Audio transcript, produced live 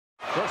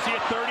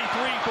García 33,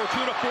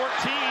 Fortuna 14,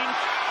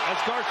 as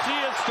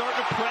García is starting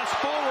to press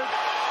forward.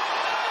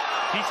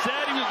 He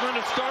said he was going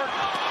to start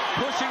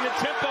pushing the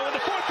tempo in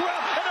the fourth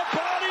round, and a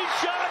body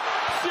shot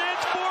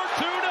sends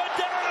Fortuna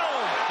down.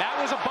 That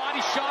was a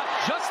body shot,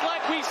 just like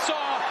we saw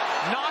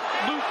knock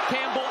Luke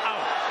Campbell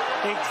out.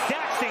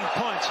 Exact same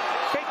punch.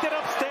 Faked it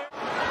upstairs.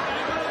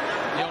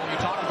 You know, when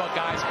you talk about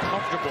guys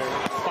comfortable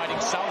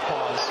fighting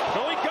southpaws.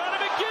 No, he got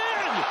him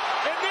again!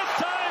 And this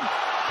time,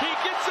 he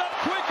gets up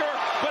quicker,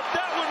 but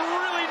that would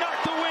really knock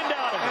the wind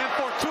out of him. And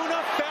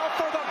Fortuna fell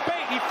for the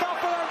bait. He fell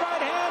for that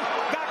right hand,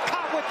 got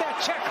caught with that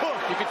check hook.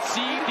 You could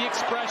see the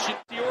expression.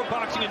 Or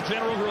boxing in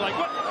general, who are like,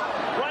 what?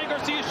 Ryan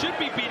Garcia should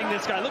be beating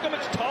this guy. Look how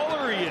much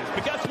taller he is.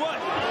 But guess what?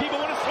 People